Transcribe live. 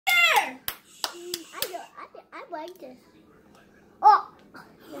like this. Oh!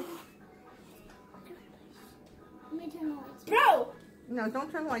 Let me turn the lights on. Bro! No,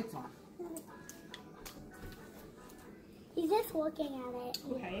 don't turn the lights on. He's just looking at it.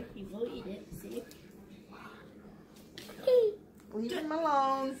 Okay, he will eat it. See? Leave him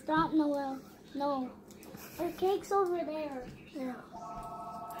alone. Stop, Noel. No. The cake's over there. Yeah.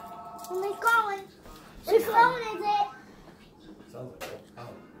 Somebody's calling. Whose phone is it? Sounds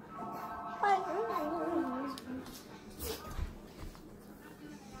like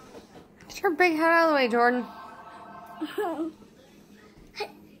Get your big head out of the way, Jordan. Hey,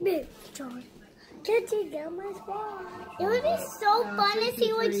 big John. Can't you get my spot? It would be so fun if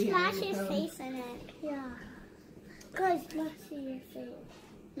he would smash his face in it. Yeah. Guys, let's see your face.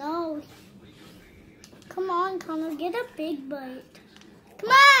 No. Come on, Connor. Get a big bite. Come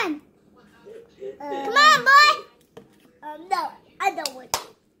on! Come on, boy! No, I don't want to.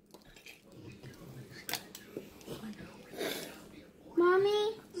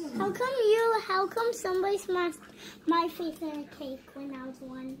 Mommy, how come somebody smashed my face in a cake when I was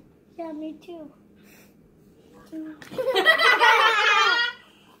one? Yeah, me too.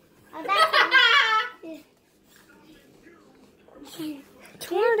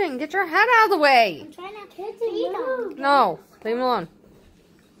 Jordan, get your head out of the way. I'm trying to feed him. No, leave him alone.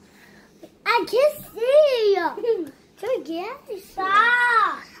 I can't see. Forget.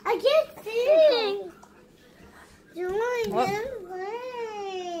 Stop. I can't see.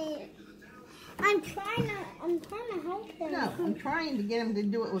 I'm trying to help him. No, I'm trying to get him to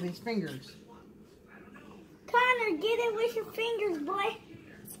do it with his fingers. Connor, get it with your fingers, boy.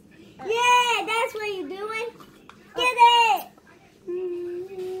 Yeah, that's what you're doing. Get it.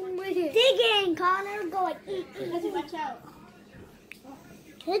 Dig in, Connor. Go like, Kitty, watch out.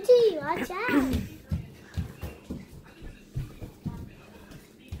 Kitty, watch out.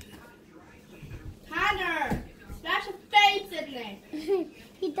 Connor! Smash a face in there.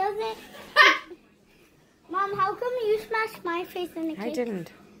 He doesn't. Mom, how come you smashed my face in the cake? I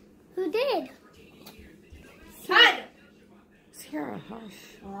didn't. Who did? Connor! Sierra,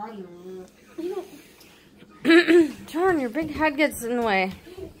 hush. Jordan, your big head gets in the way.